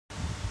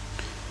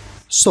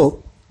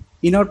So,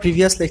 in our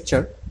previous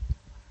lecture,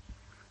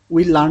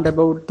 we learned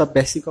about the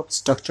basic of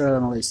structural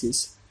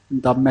analysis,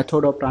 the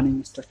method of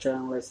running structural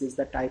analysis,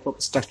 the type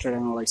of structural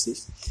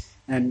analysis,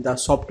 and the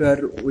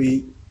software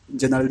we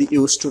generally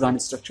use to run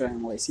structural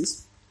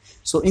analysis.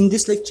 So, in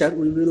this lecture,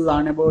 we will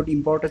learn about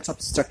importance of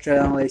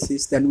structural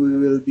analysis. Then we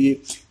will be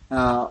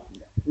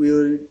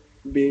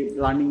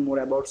learning more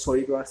about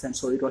Solidworks and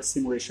Solidworks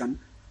simulation.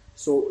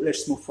 So,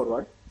 let's move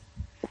forward.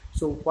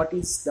 So, what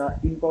is the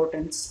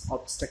importance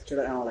of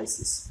structural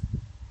analysis?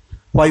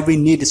 Why we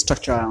need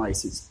structural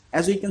analysis?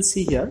 As we can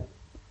see here,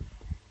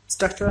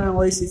 structural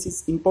analysis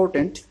is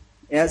important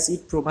as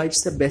it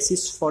provides the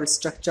basis for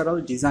structural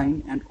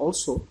design, and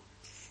also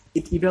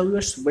it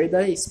evaluates whether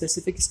a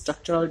specific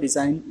structural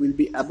design will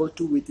be able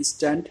to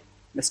withstand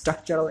the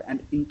structural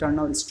and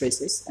internal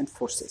stresses and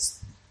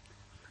forces.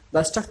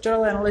 The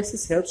structural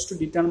analysis helps to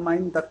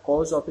determine the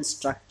cause of a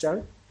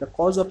structural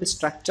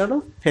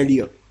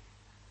failure.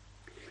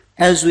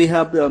 As we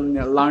have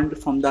learned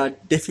from the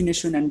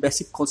definition and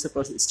basic concept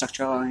of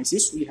structural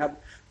analysis, we have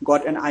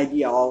got an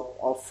idea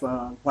of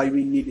why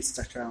we need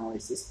structural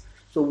analysis.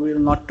 So we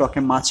will not talk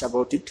much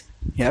about it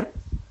here.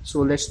 So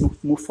let's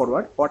move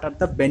forward. What are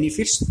the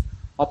benefits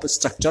of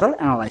structural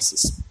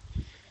analysis?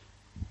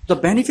 The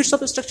benefits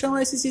of structural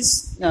analysis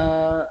is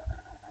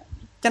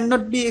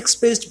cannot be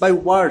expressed by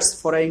words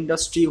for an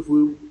industry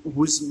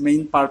whose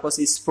main purpose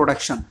is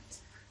production.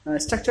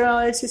 Structural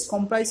analysis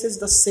comprises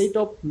the set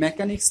of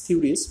mechanics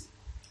theories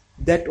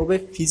that obey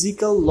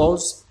physical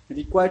laws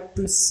required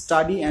to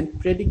study and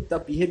predict the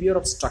behavior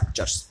of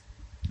structures.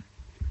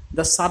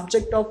 The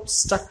subject of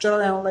structural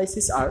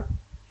analysis are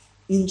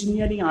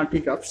engineering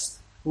artifacts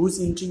whose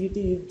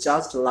integrity is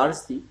judged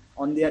largely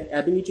on their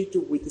ability to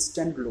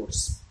withstand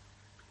loads.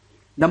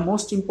 The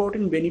most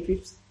important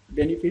benefits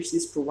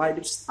is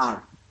provided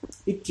are: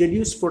 it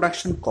reduces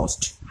production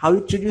cost. How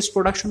it reduces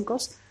production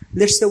cost?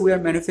 Let's say we are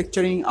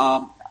manufacturing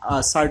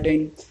a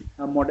certain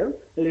model.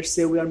 Let's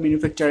say we are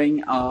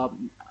manufacturing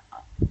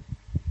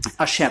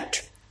a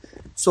shaft.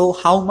 So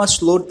how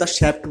much load the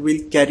shaft will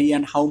carry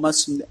and how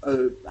much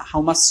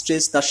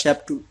stress the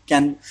shaft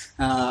can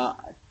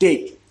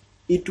take.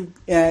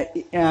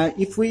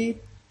 If we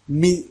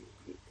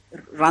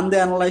run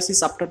the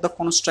analysis after the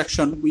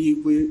construction, we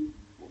will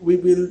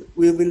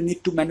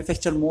need to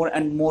manufacture more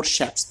and more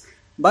shafts.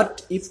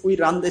 But if we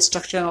run the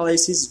structural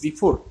analysis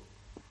before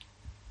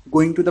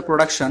going to the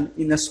production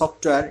in a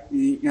software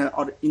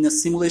or in a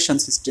simulation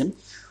system,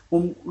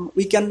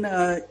 we can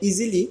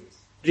easily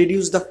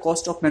reduce the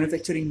cost of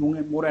manufacturing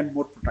more and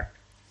more product.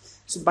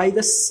 So by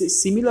the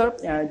similar,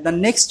 the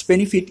next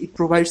benefit it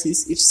provides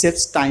is it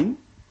saves time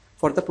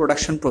for the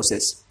production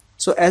process.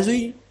 So as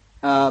we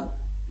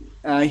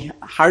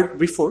heard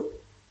before,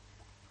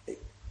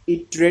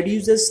 it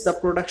reduces the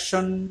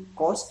production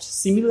cost.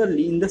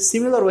 Similarly, in the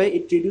similar way,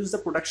 it reduces the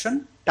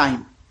production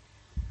time.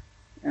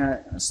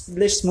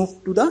 Let's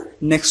move to the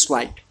next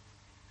slide.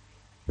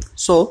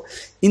 So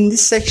in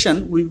this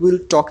section, we will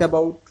talk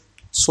about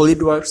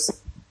Solidworks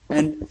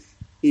and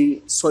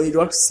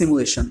Solidworks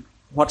simulation,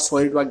 what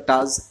Solidworks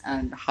does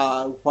and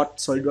what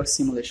Solidworks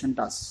simulation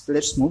does.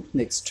 Let's move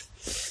next.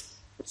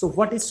 So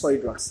what is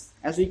Solidworks?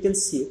 As we can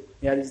see,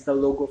 here is the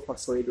logo for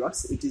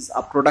Solidworks. It is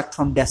a product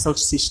from Dassault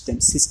system.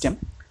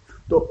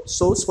 So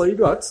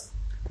Solidworks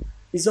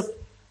is a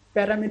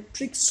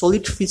parametric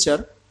solid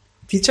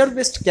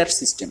feature-based CAD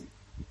system.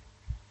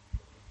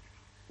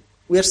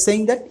 We are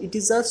saying that it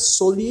is a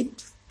solid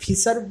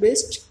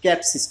feature-based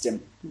CAD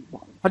system.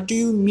 What do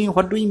you mean?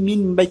 What do we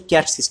mean by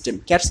CAD system?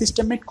 CAD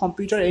system is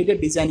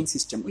computer-aided designing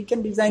system. We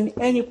can design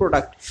any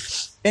product,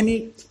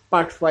 any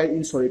part file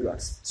in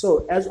SolidWorks.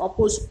 So, as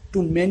opposed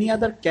to many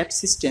other CAD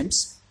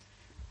systems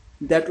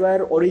that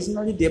were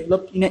originally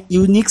developed in a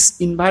Unix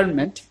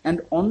environment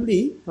and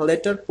only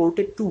later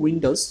ported to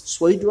Windows,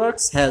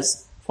 SolidWorks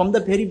has, from the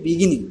very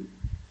beginning,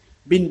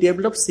 been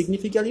developed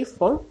significantly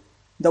for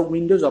the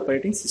Windows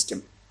operating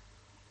system.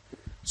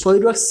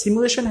 SolidWorks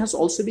simulation has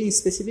also been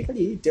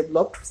specifically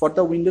developed for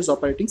the Windows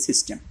operating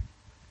system.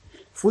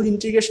 Full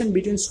integration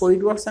between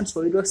SolidWorks and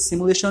SolidWorks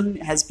simulation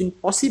has been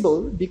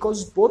possible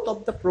because both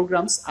of the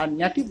programs are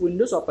native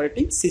Windows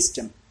operating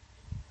system.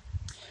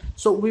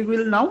 So we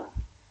will now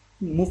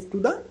move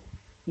to the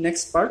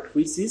next part,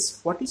 which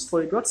is what is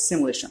SolidWorks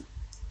simulation.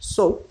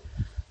 So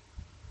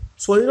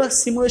SolidWorks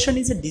simulation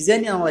is a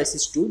design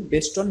analysis tool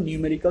based on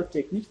numerical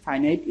technique,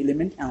 finite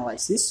element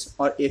analysis,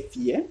 or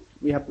FEA.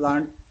 We have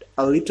learned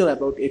a little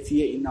about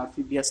FEA in our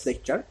previous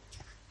lecture.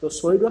 So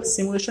SolidWorks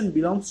simulation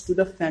belongs to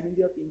the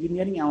family of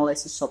engineering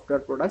analysis software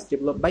products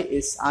developed by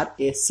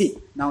SRAC,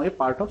 now a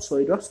part of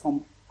SolidWorks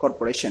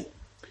Corporation.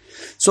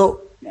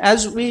 So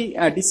as we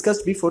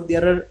discussed before,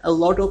 there are a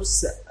lot of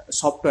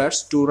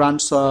softwares to run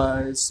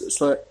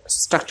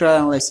structural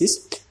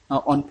analysis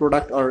on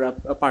product or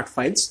part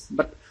files,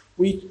 but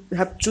we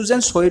have chosen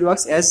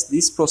SolidWorks as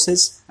this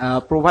process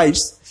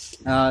provides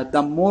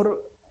the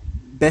more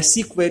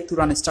basic way to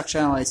run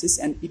structural analysis,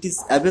 and it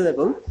is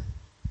available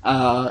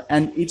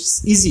and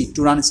it's easy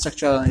to run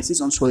structural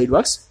analysis on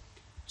SolidWorks.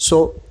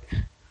 So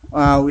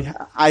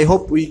I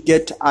hope we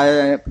get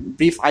a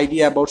brief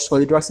idea about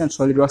SolidWorks and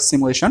SolidWorks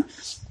simulation.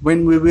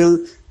 When we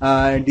will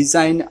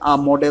design a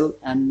model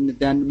and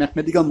then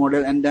mathematical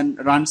model and then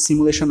run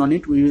simulation on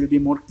it, we will be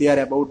more clear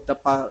about the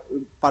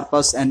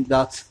purpose and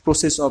the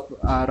process of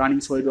running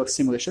SolidWorks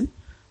simulation.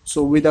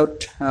 So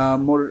without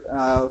more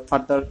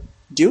further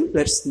ado,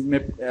 let's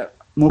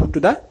move to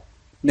the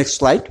next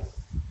slide.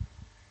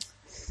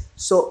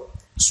 So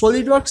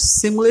SolidWorks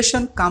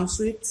simulation comes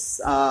with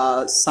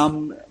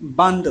some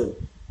bundle.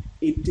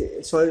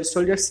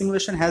 SolidWorks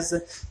simulation has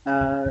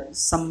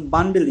some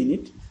bundle in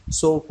it.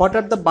 So what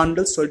are the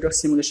bundles SolidWorks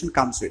simulation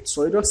comes with?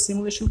 SolidWorks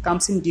simulation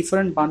comes in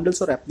different bundles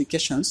or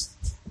applications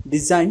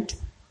designed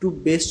to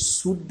best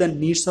suit the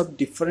needs of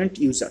different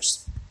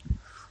users.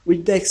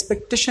 With the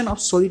expectation of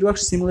SolidWorks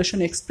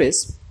Simulation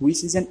Express,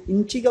 which is an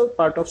integral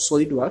part of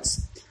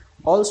SolidWorks,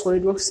 all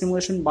SolidWorks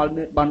simulation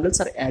bundles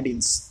are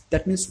add-ins.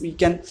 That means we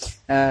can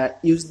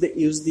use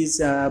these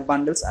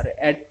bundles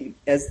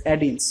as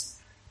add-ins.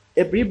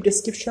 A brief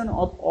description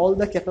of all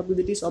the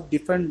capabilities of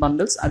different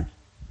bundles are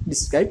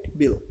described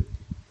below.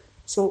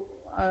 So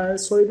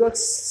SolidWorks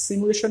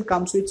simulation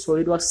comes with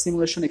SolidWorks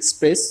Simulation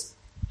Express,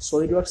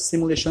 SolidWorks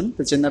Simulation,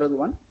 the general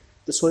one,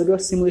 the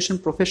SolidWorks Simulation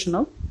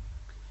Professional,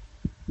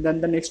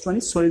 then the next one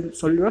is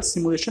SolidWorks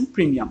Simulation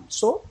Premium.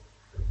 So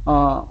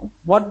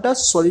what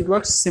does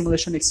SolidWorks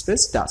Simulation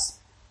Express does?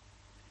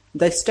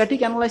 The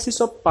static analysis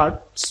of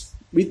parts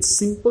with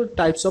simple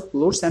types of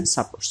loads and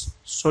supports.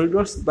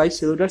 By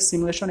SolidWorks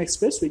Simulation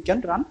Express, we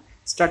can run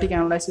static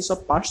analysis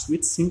of parts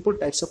with simple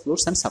types of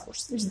loads and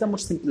supports. This is the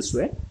most simplest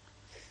way.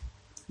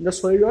 The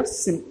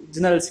SolidWorks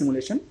general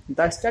simulation,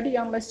 the static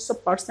analysis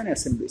of parts and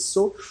assemblies.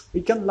 So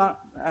we can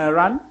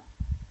run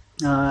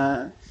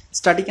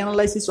static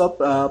analysis of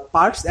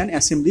parts and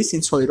assemblies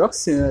in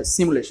SolidWorks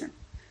simulation.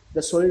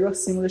 The SolidWorks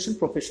Simulation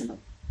Professional.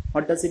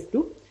 What does it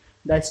do?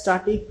 The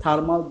static,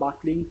 thermal,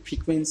 buckling,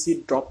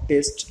 frequency, drop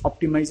test,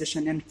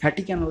 optimization, and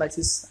fatigue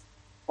analysis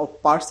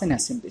of parts and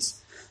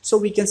assemblies. So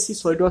we can see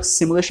SolidWorks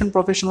Simulation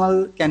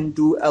Professional can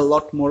do a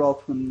lot more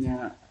of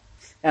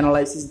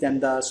analysis than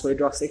the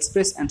SolidWorks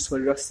Express and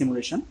SolidWorks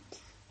Simulation.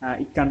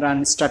 It can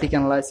run static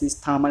analysis,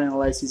 thermal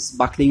analysis,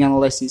 buckling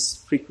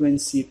analysis,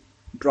 frequency,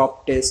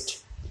 drop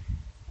test,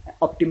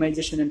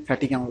 optimization, and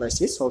fatigue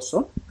analysis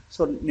also.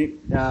 So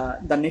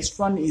the next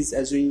one is,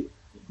 as we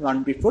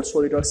learned before,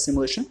 SolidWorks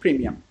Simulation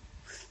Premium.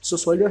 So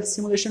SolidWorks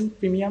Simulation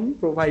Premium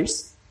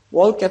provides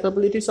all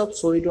capabilities of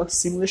SolidWorks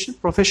Simulation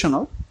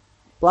Professional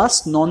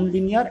plus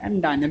non-linear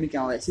and dynamic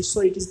analysis.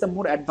 So it is the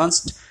more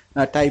advanced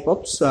type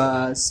of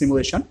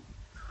simulation.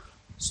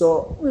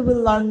 So we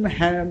will learn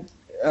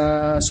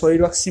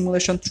SolidWorks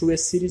simulation through a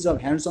series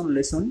of hands-on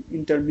lessons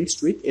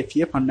intermixed with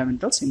FEA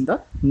fundamentals in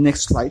the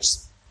next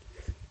slides.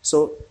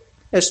 So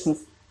let's move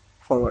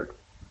forward.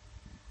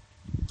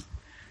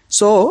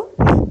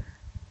 So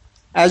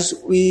as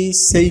we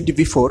said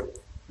before,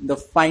 the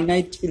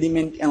finite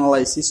element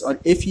analysis or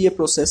FEA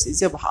process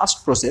is a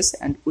vast process,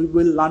 and we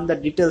will learn the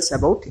details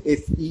about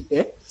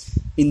FEA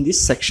in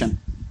this section.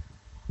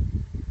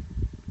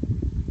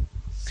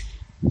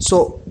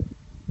 So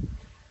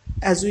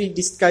as we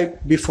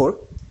described before,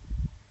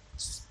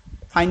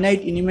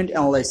 finite element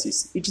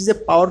analysis, it is a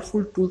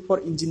powerful tool for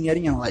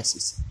engineering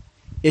analysis.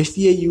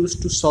 FEA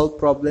used to solve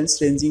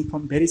problems ranging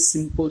from very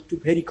simple to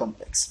very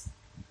complex.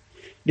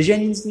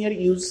 Design engineers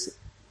use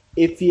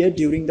FEA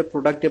during the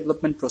product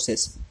development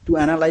process to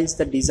analyze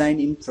the design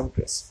in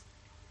progress,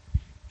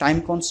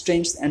 time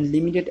constraints, and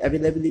limited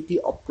availability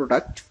of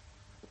product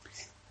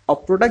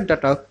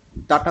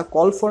data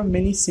call for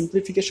many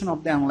simplification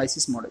of the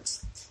analysis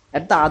models.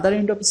 At the other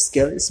end of the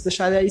scale,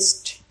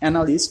 specialized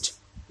analysts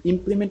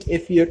implement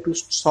FEA to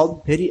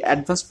solve very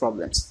advanced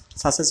problems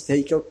such as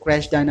vehicle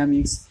crash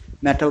dynamics,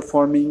 metal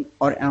forming,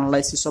 or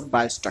analysis of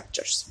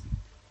biostructures.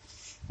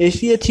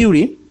 FEA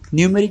theory,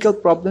 numerical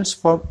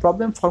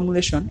problem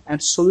formulation,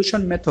 and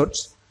solution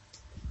methods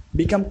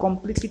become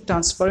completely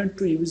transparent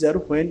to user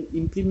when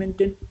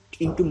implemented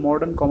into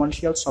modern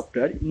commercial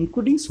software,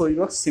 including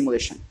SolidWorks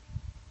simulation.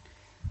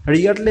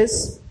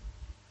 Regardless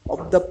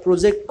of the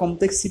project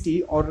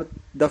complexity or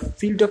the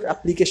field of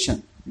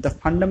application, the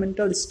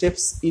fundamental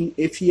steps in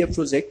FEA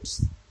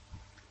projects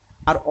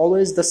are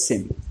always the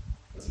same.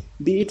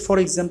 Be it, for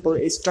example,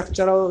 a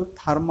structural,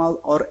 thermal,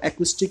 or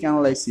acoustic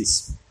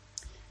analysis.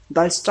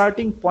 The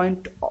starting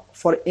point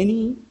for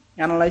any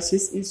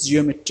analysis is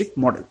geometric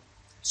model.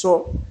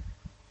 So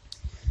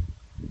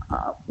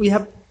we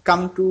have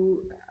come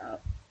to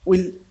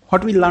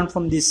what we learned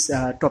from this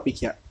topic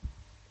here.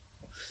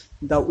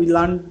 We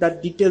learned the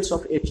details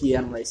of FEA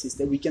analysis.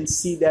 That we can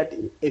see that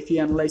FEA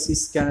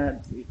analysis can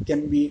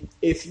be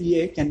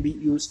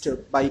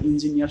used by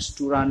engineers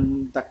to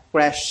run the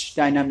crash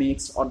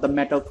dynamics or the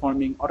metal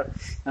forming or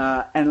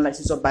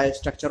analysis of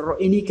biostructure or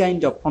any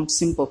kind of from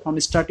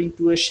starting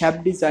to a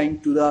shaft design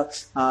to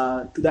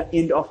the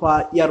end of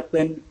a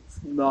airplane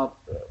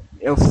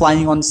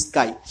flying on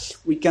sky.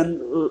 We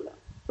can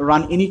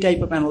run any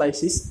type of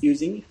analysis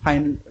using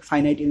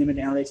finite element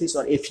analysis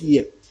or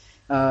FEA.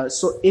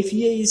 So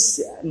FEA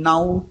is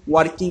now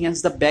working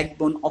as the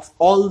backbone of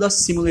all the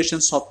simulation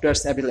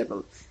softwares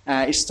available.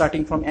 It's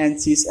starting from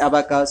ANSYS,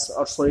 Abacus,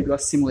 or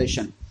SolidWorks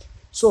simulation.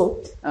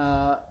 So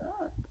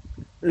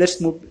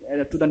let's move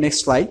to the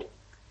next slide.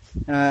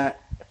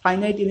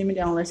 Finite element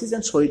analysis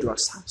and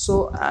SolidWorks.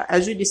 So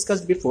as we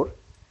discussed before,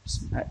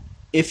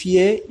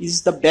 FEA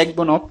is the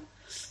backbone of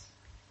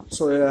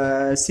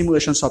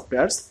simulation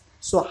softwares.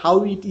 So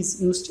how it is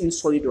used in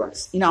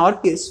SolidWorks? In our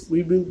case,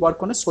 we will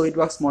work on a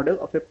SolidWorks model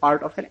of a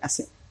part of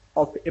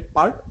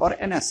or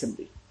an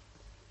assembly.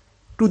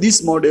 To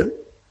this model,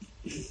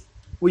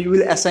 we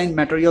will assign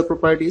material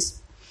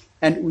properties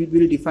and we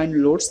will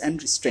define loads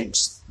and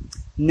restraints.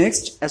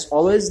 Next, as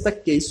always the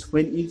case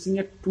when using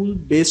a tool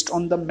based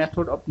on the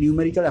method of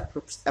numerical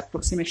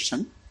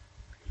approximation,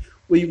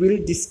 we will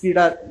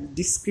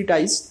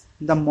discretize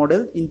the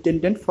model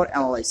intended for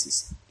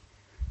analysis.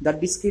 The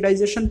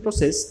discretization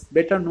process,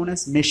 better known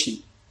as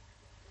meshing.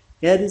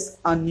 Here is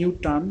a new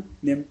term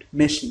named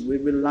meshing. We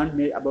will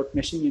learn about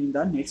meshing in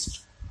the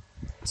next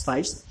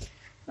slides.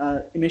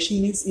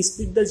 Meshing means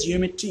split the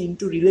geometry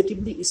into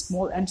relatively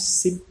small and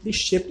simply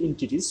shaped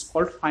entities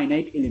called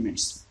finite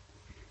elements.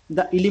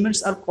 The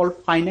elements are called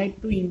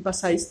finite to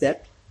emphasize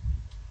that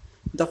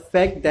the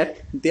fact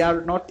that they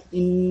are not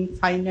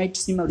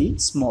infinitesimally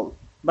small,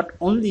 but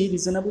only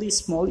reasonably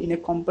small in a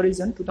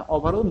comparison to the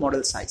overall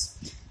model size.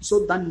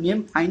 So the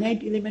name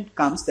finite element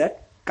comes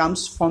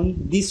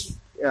from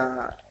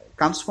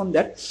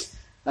that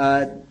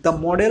the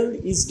model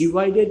is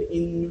divided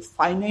in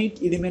finite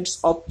elements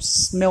of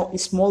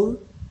small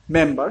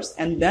members,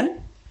 and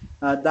then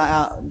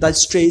the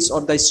stress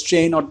or the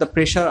strain or the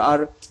pressure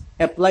are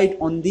applied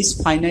on these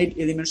finite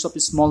elements of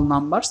small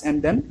numbers,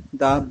 and then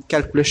the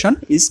calculation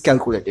is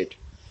calculated.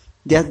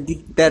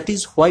 That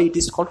is why it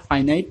is called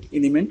finite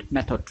element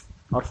method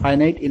or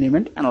finite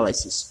element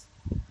analysis.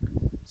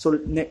 So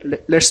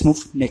let's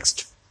move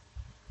next.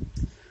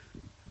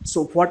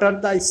 So what are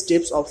the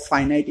steps of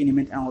finite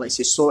element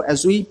analysis? So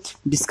as we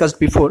discussed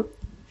before,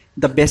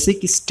 the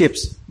basic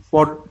steps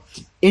for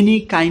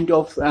any kind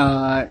of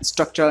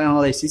structural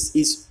analysis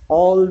is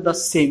all the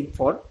same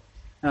for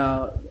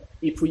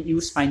if we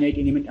use finite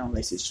element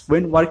analysis.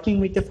 When working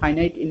with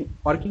finite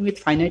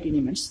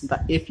elements, the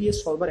FEA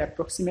solver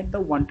approximates the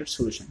wanted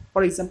solution.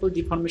 For example,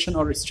 deformation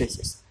or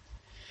stresses.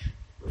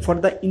 For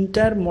the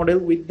entire model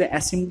with the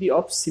assembly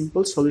of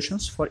simple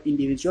solutions for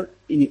individual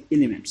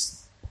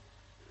elements.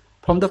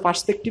 From the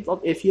perspective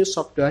of FEA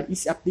software,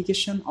 each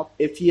application of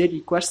FEA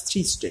requires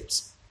 3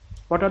 steps.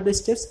 What are the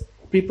steps?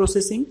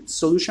 Pre-processing,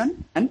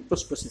 solution, and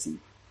post-processing.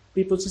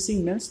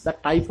 Pre-processing means the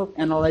type of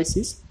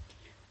analysis,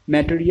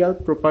 material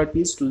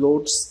properties,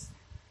 loads,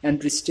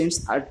 and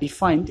restraints are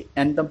defined,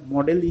 and the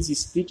model is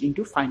split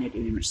into finite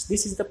elements.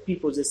 This is the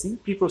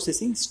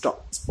pre-processing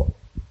step.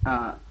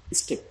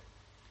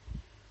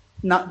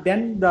 Now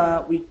then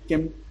we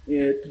came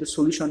to the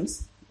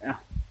solutions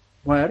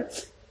where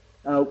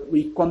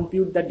we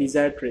compute the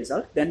desired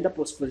result. Then the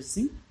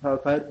post-processing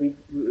where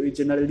we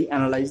generally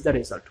analyze the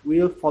result. We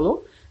will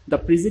follow the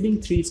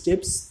preceding 3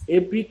 steps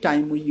every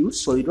time we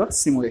use SolidWorks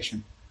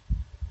simulation.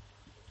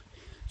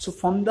 So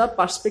from the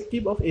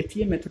perspective of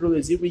FEA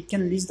methodology, we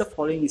can list the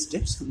following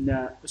steps.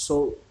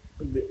 So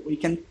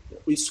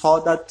we saw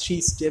the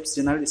 3 steps,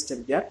 general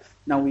step there.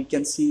 Now we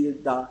can see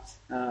the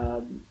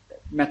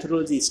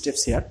methodology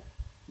steps here.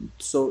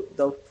 So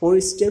the 4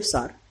 steps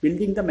are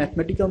building the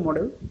mathematical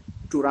model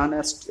to run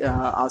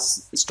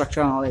as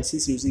structural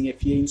analysis using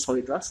FEA in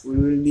SolidWorks. We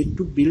will need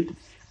to build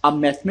a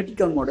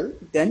mathematical model.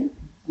 Then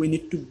we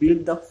need to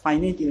build the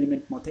finite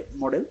element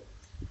model.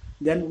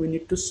 Then we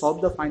need to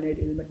solve the finite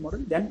element model.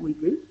 Then we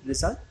will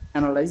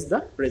analyze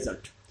the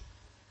result.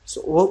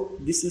 So hope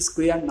this is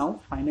clear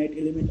now. Finite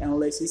element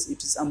analysis,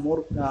 it is a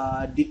more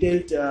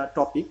detailed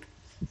topic.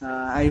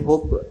 I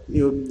hope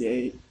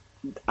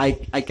I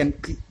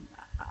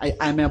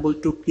am able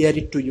to clear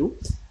it to you.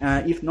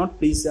 If not,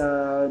 please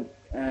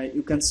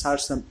you can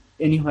search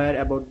anywhere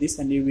about this,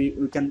 and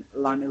we can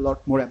learn a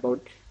lot more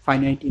about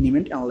finite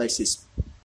element analysis.